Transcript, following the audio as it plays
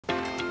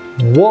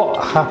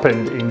What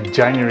happened in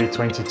January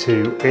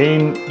 22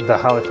 in the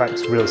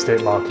Halifax real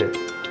estate market?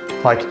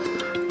 Like,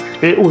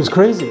 it was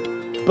crazy.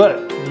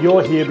 But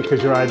you're here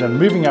because you're either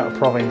moving out of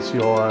province,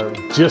 you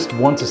just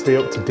want to stay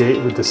up to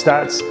date with the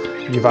stats,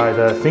 you're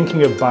either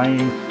thinking of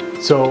buying.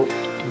 So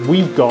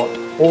we've got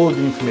all of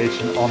the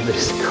information on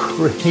this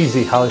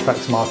crazy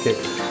Halifax market,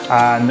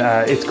 and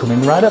it's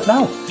coming right up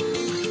now.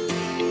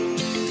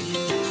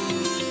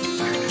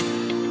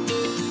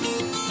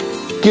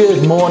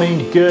 Good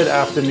morning, good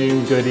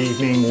afternoon, good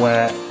evening,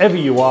 wherever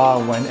you are,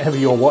 whenever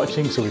you're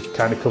watching. So we've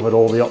kind of covered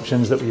all the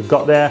options that we've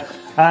got there.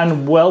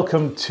 And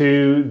welcome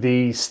to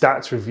the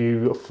stats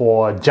review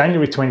for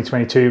January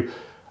 2022.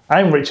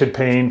 I'm Richard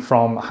Payne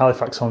from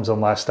Halifax Homes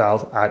and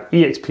Lifestyle at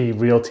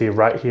EXP Realty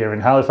right here in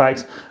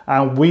Halifax.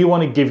 And we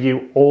want to give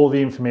you all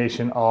the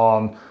information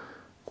on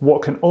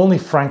what can only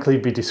frankly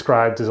be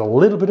described as a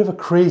little bit of a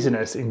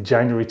craziness in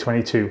January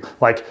 22.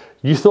 Like,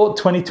 you thought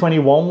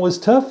 2021 was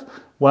tough?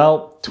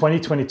 Well,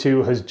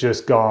 2022 has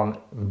just gone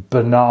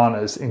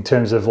bananas in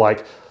terms of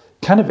like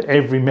kind of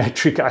every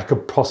metric I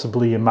could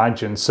possibly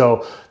imagine.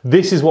 So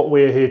this is what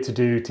we're here to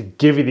do, to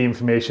give you the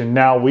information.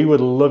 Now, we would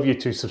love you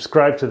to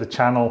subscribe to the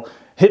channel,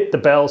 hit the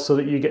bell so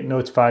that you get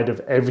notified of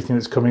everything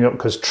that's coming up,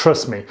 because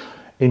trust me,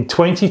 in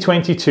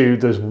 2022,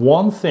 there's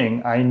one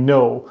thing I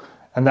know,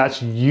 and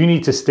that's you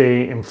need to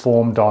stay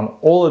informed on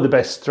all of the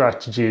best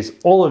strategies,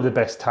 all of the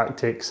best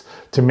tactics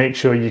to make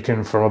sure you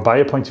can, from a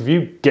buyer point of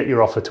view, get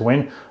your offer to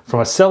win. From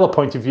a seller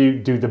point of view,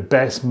 do the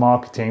best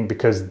marketing,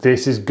 because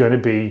this is going to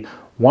be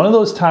one of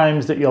those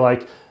times that you're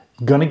like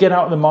going to get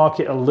out of the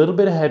market a little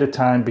bit ahead of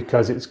time,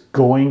 because it's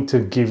going to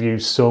give you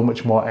so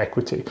much more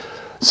equity.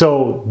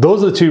 So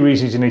those are the two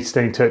reasons you need to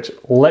stay in touch.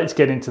 Let's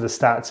get into the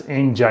stats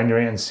in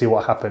January and see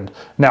what happened.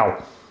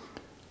 Now,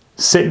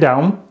 sit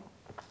down.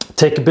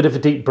 Take a bit of a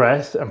deep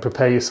breath and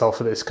prepare yourself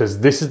for this, because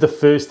this is the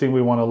first thing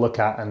we want to look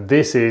at, and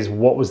this is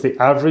what was the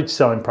average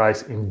selling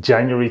price in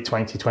January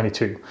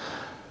 2022.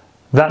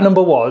 That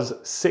number was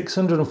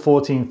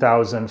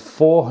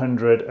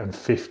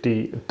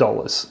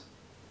 $614,450.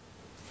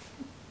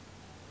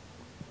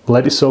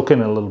 Let it soak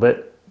in a little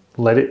bit,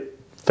 let it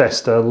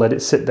fester, let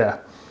it sit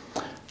there.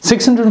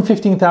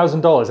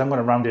 $615,000, I'm going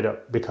to round it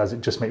up because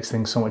it just makes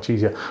things so much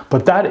easier.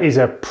 But that is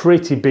a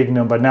pretty big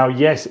number. Now,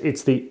 yes,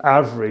 it's the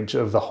average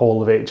of the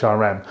whole of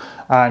HRM.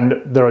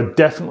 And there are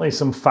definitely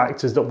some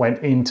factors that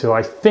went into,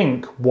 I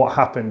think, what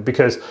happened.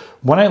 Because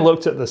when I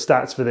looked at the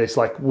stats for this,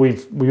 like we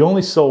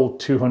only sold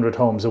 200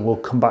 homes, and we'll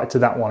come back to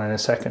that one in a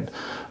second.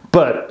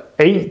 But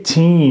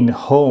 18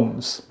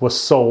 homes were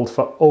sold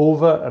for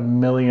over $1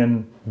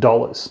 million.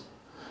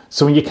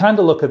 So when you kind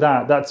of look at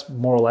that, that's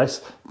more or less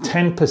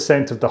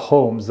 10% of the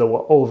homes that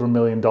were over $1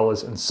 million,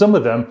 and some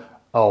of them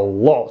a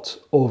lot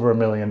over $1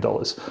 million.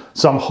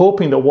 So I'm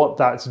hoping that what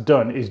that's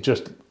done is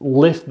just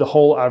lift the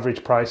whole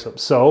average price up.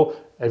 So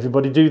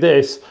everybody do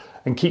this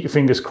and keep your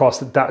fingers crossed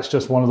that that's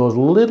just one of those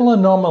little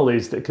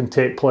anomalies that can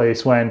take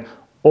place when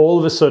all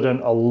of a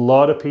sudden a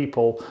lot of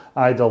people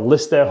either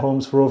list their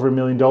homes for over $1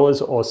 million,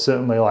 or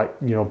certainly, like,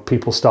 you know,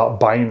 people start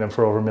buying them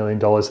for over $1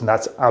 million, and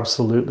that's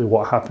absolutely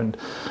what happened.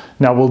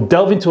 Now, we'll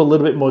delve into a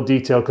little bit more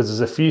detail because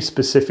there's a few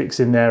specifics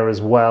in there as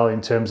well in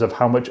terms of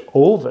how much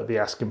over the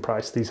asking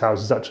price these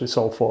houses actually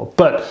sold for.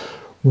 But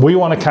we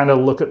want to kind of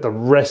look at the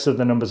rest of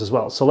the numbers as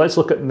well. So let's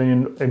look at the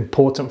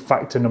important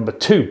factor number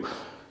 2.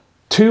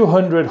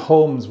 200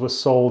 homes were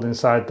sold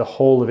inside the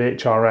whole of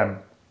HRM.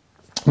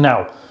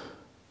 Now,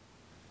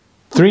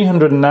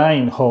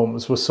 309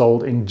 homes were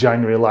sold in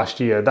January last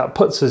year. That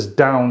puts us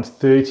down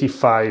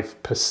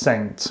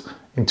 35%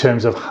 in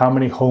terms of how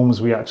many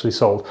homes we actually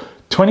sold.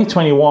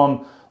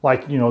 2021,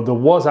 like, you know, there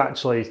was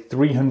actually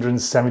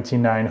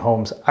 379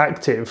 homes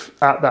active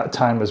at that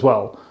time as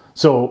well.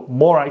 So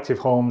more active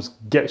homes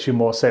gets you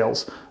more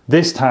sales.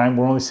 This time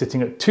we're only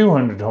sitting at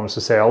 200 homes for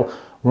sale.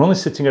 We're only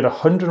sitting at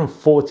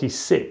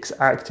 146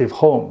 active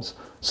homes.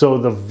 So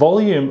the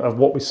volume of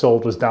what we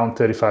sold was down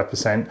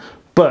 35%,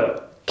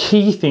 but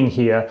key thing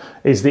here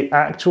is the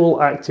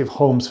actual active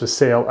homes for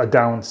sale are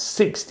down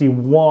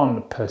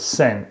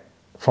 61%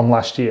 from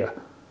last year.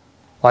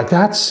 Like,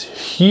 that's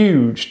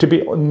huge, to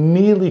be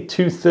nearly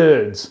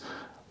 2/3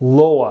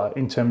 lower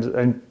in terms of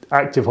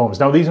active homes.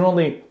 Now, these are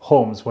only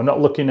homes. We're not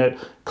looking at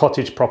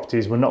cottage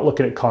properties. We're not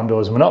looking at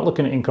condos. We're not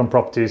looking at income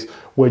properties.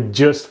 We're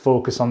just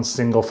focused on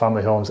single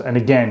family homes. And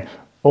again,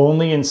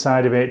 only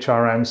inside of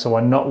HRM. So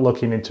we're not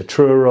looking into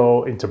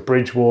Truro, into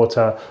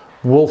Bridgewater,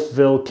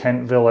 Wolfville,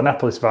 Kentville,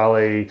 Annapolis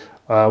Valley,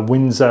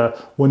 Windsor.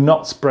 We're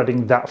not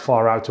spreading that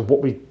far out of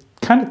what we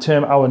kind of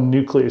term our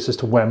nucleus as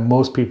to where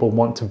most people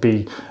want to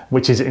be,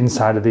 which is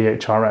inside of the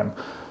HRM.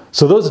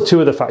 So those are two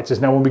of the factors.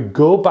 Now, when we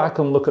go back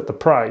and look at the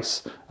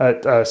price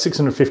at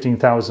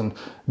 $615,000,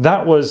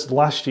 that was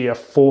last year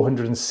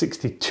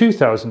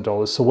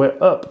 $462,000. So we're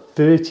up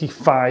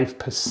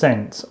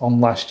 35% on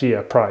last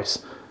year price.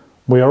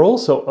 We are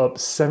also up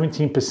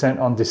 17%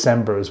 on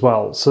December as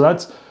well. So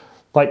that's,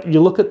 like,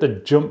 you look at the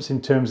jumps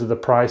in terms of the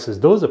prices,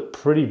 those are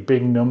pretty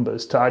big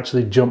numbers to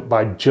actually jump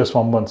by just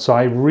 1 month. So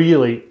I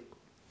really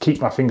keep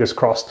my fingers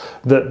crossed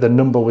that the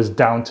number was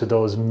down to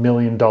those $1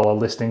 million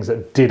listings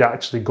that did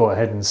actually go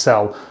ahead and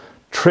sell.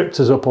 Tripped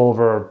us up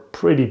over a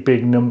pretty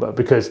big number,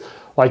 because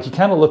like you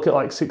kind of look at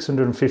like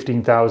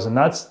 615,000,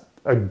 that's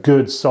a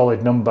good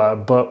solid number,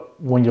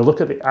 but when you look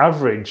at the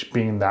average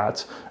being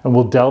that, and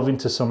we'll delve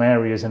into some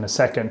areas in a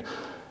second,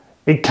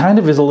 it kind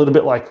of is a little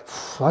bit like,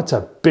 that's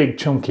a big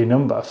chunky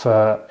number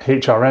for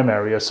HRM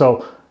area.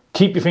 So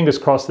keep your fingers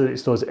crossed that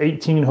it's those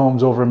 18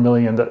 homes over $1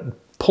 million that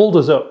pulled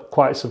us up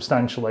quite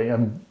substantially.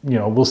 And you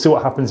know, we'll see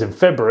what happens in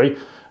February,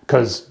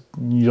 because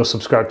you're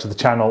subscribed to the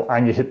channel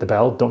and you hit the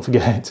bell, don't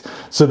forget.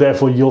 So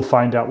therefore you'll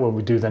find out when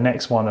we do the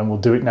next one, and we'll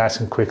do it nice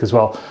and quick as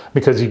well,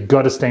 because you've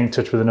got to stay in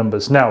touch with the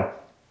numbers. Now,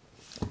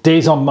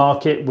 days on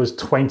market was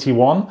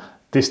 21.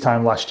 This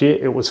time last year,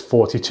 it was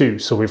 42.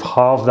 So we've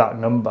halved that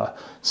number.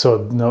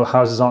 So no,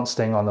 houses aren't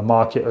staying on the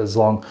market as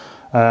long.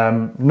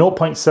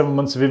 0.7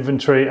 months of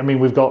inventory. I mean,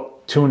 we've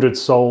got 200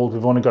 sold.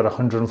 We've only got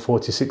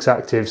 146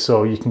 active.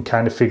 So you can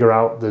kind of figure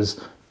out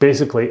there's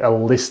basically a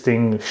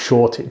listing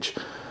shortage.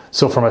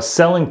 So from a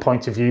selling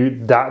point of view,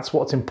 that's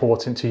what's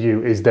important to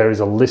you, is there is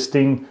a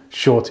listing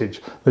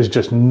shortage. There's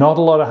just not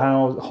a lot of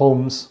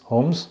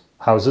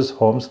houses,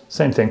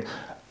 same thing,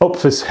 up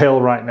for sale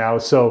right now.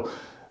 So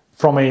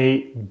from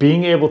a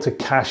being able to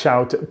cash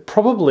out,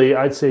 probably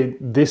I'd say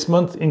this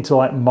month into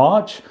like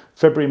March,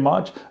 February,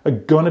 March are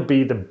going to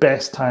be the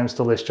best times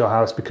to list your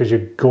house, because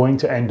you're going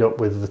to end up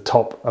with the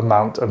top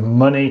amount of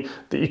money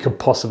that you could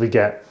possibly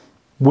get.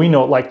 We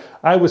know, like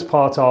I was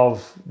part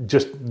of,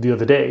 just the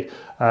other day,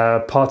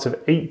 part of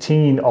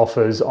 18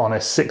 offers on a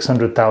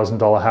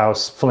 $600,000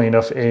 house, funnily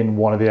enough, in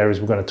one of the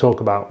areas we're going to talk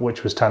about,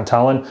 which was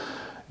Tantallon.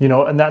 You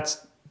know, and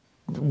that's,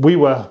 we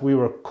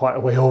were quite a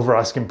way over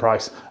asking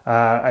price,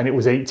 and it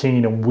was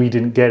 18 and we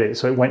didn't get it.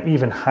 So it went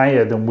even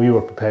higher than we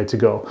were prepared to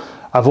go.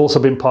 I've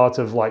also been part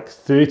of like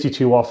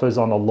 32 offers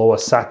on a lower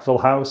Sackville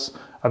house.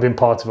 I've been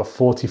part of a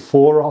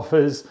 44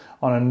 offers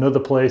on another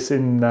place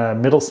in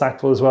Middle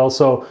Sackville as well.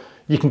 So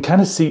you can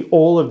kind of see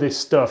all of this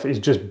stuff is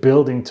just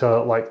building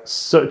to like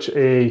such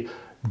a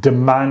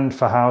demand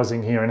for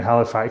housing here in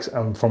Halifax.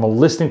 And from a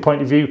listing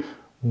point of view,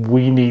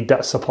 we need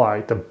that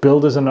supply. The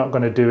builders are not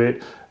going to do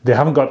it. They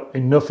haven't got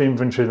enough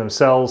inventory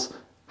themselves.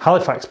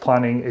 Halifax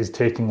planning is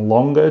taking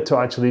longer to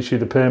actually issue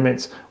the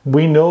permits.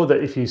 We know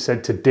that if you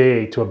said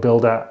today to a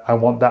builder, I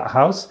want that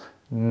house,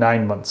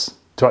 9 months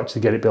to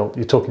actually get it built.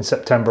 You're talking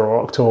September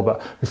or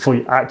October before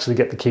you actually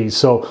get the keys.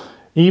 So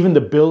even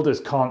the builders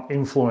can't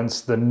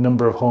influence the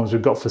number of homes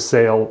we've got for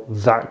sale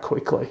that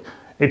quickly.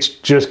 It's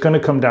just going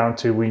to come down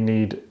to, we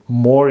need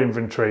more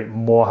inventory,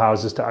 more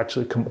houses to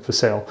actually come up for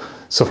sale.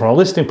 So from a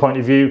listing point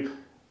of view,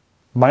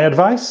 my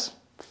advice,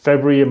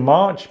 February and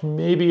March,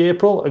 maybe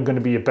April, are going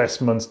to be your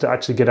best months to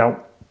actually get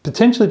out,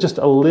 potentially just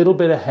a little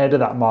bit ahead of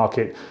that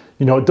market.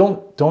 You know,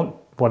 don't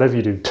whatever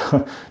you do,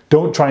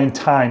 don't try and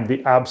time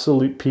the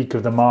absolute peak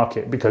of the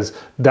market, because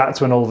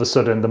that's when all of a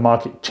sudden the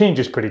market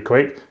changes pretty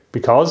quick,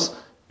 because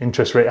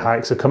interest rate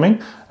hikes are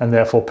coming, and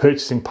therefore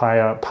purchasing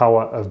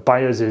power of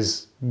buyers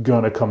is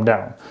going to come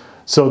down.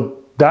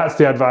 So that's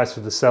the advice for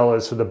the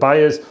sellers. For the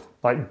buyers,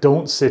 like,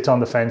 don't sit on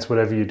the fence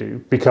whatever you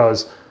do,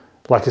 because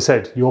like I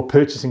said, your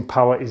purchasing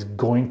power is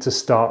going to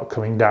start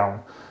coming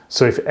down.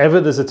 So if ever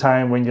there's a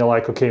time when you're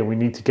like, okay, we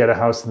need to get a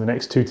house in the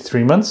next 2 to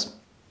 3 months,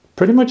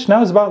 pretty much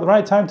now is about the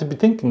right time to be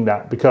thinking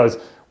that, because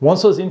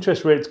once those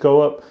interest rates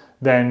go up,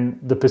 then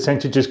the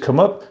percentages come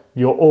up,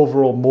 your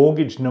overall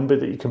mortgage number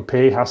that you can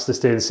pay has to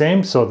stay the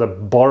same, so the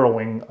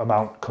borrowing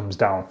amount comes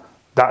down.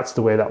 That's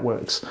the way that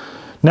works.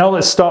 Now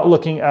let's start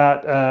looking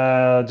at,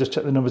 just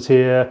check the numbers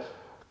here, a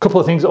couple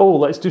of things. Oh,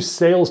 let's do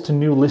sales to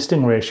new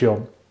listing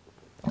ratio.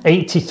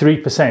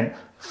 83%.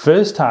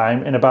 First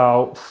time in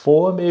about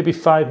 4, maybe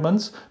 5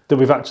 months that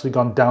we've actually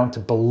gone down to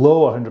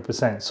below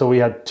 100%. So we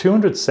had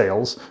 200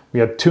 sales, we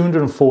had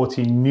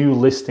 240 new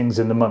listings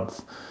in the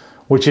month,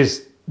 which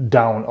is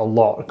down a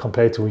lot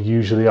compared to we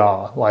usually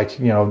are. Like,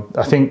 you know,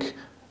 I think,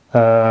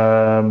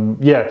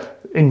 yeah,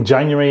 in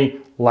January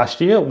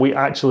last year, we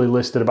actually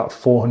listed about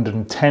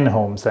 410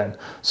 homes then.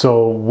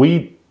 So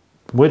we're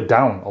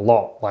down a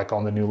lot, like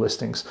on the new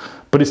listings,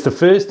 but it's the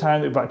first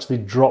time that we've actually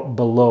dropped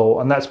below.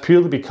 And that's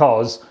purely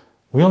because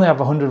we only have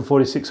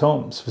 146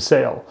 homes for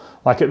sale.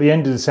 Like at the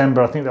end of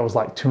December, I think that was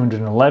like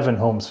 211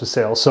 homes for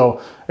sale.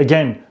 So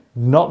again,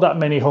 not that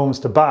many homes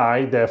to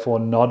buy, therefore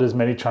not as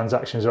many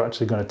transactions are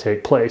actually going to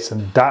take place.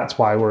 And that's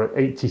why we're at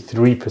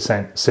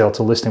 83% sale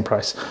to listing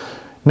price.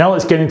 Now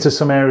let's get into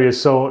some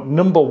areas. So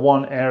number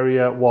one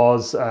area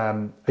was,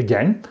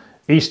 again,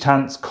 East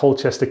Hants,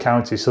 Colchester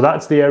County. So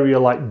that's the area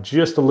like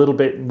just a little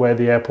bit where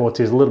the airport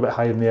is, a little bit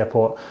higher than the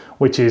airport,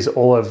 which is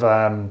all of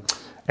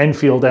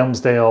Enfield,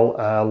 Elmsdale,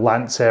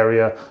 Lance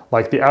area.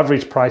 Like the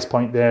average price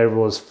point there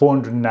was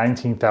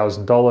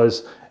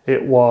 $419,000.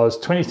 It was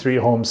 23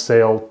 homes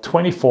sale,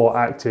 24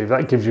 active.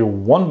 That gives you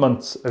 1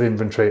 month of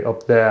inventory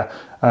up there.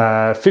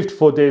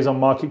 54 days on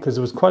market, because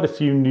there was quite a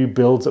few new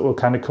builds that were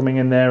kind of coming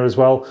in there as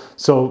well.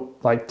 So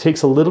like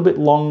takes a little bit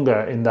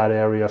longer in that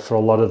area for a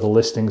lot of the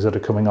listings that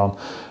are coming on.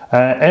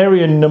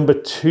 Area number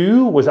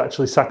 2 was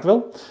actually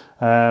Sackville.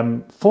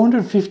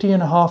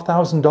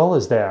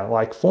 $450,500 there,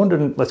 like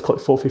 400, let's call it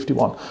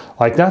 451.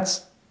 Like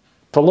that's,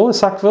 for Lower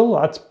Sackville,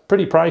 that's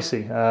pretty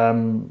pricey.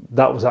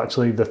 That was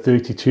actually the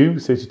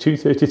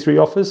 33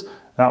 offers.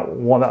 That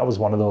was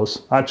one of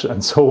those, actually,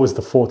 and so was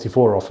the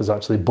 44 offers,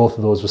 actually. Both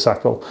of those were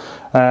Sackville.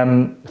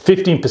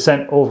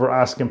 15% over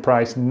asking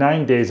price,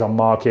 9 days on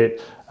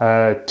market,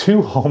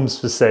 2 homes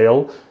for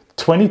sale,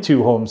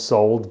 22 homes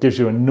sold, gives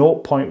you a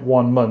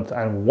 0.1 month,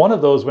 and one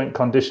of those went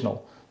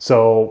conditional.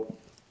 So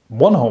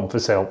 1 home for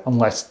sale,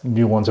 unless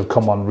new ones have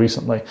come on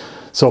recently.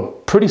 So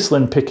pretty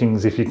slim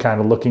pickings if you're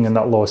kind of looking in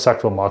that Lower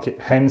Sackville market,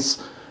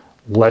 hence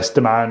less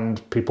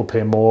demand, people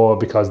pay more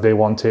because they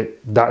want it.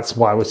 That's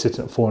why we're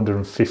sitting at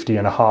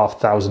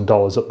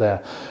 $450,500 up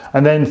there.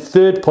 And then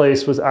third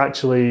place was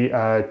actually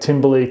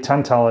Timberley,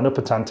 Tantallon,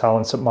 Upper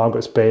Tantallon, St.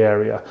 Margaret's Bay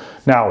area.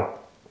 Now,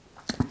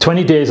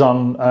 20 days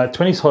on,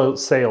 20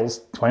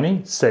 sales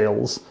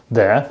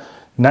there,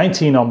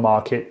 19 on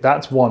market,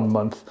 that's 1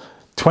 month.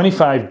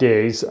 25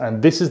 days,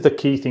 and this is the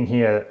key thing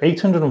here,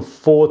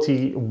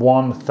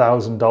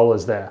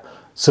 $841,000 there.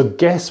 So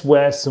guess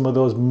where some of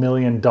those $1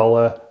 million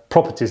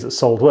properties that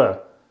sold were?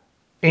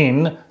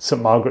 In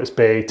St. Margaret's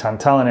Bay,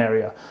 Tantallon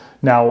area.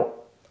 Now,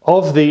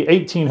 of the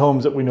 18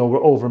 homes that we know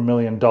were over $1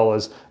 million,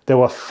 there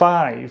were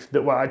 5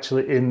 that were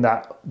actually in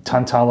that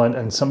Tantallon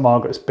and St.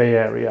 Margaret's Bay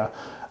area.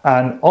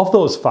 And of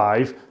those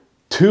 5,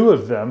 2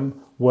 of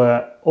them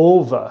were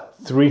over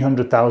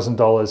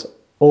 $300,000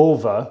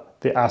 over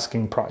the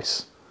asking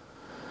price.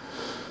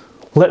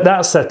 Let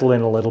that settle in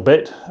a little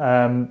bit,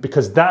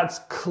 because that's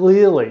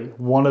clearly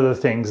one of the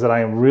things that I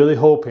am really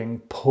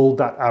hoping pulled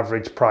that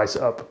average price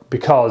up,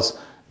 because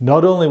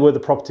not only were the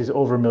properties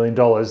over $1 million,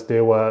 they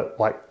were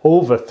like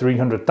over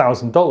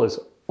 $300,000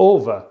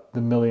 over the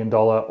 $1 million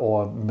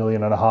or $1.5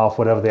 million,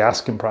 whatever the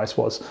asking price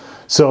was.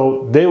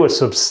 So they were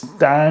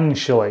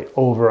substantially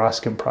over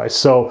asking price.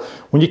 So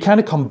when you kind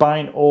of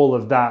combine all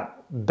of that,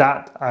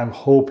 I'm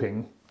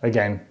hoping,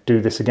 again,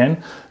 do this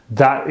again,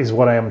 that is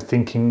what I am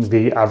thinking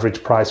the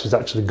average price was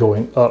actually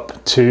going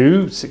up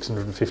to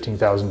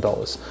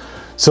 $615,000.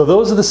 So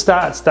those are the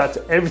stats. That's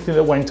everything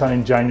that went on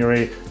in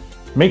January.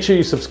 Make sure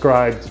you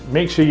subscribed.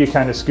 Make sure you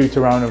kind of scoot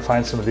around and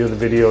find some of the other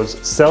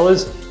videos.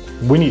 Sellers,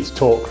 we need to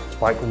talk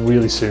like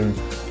really soon.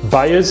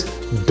 Buyers,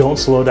 don't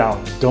slow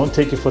down. Don't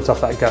take your foot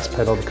off that gas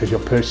pedal because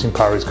your purchasing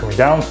power is coming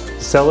down.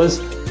 Sellers,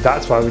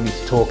 that's why we need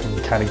to talk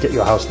and kind of get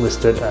your house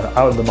listed and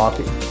out of the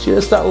market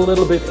just that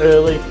little bit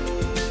early.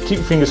 Keep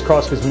your fingers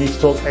crossed, because we need to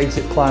talk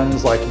exit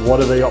plans, like what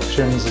are the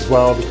options as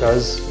well,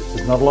 because if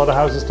there's not a lot of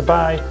houses to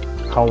buy,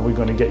 how are we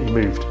going to get you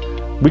moved?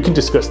 We can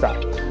discuss that.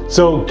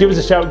 So give us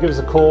a shout, give us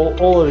a call.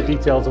 All of the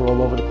details are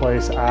all over the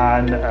place,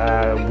 and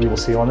we will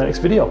see you on the next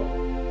video.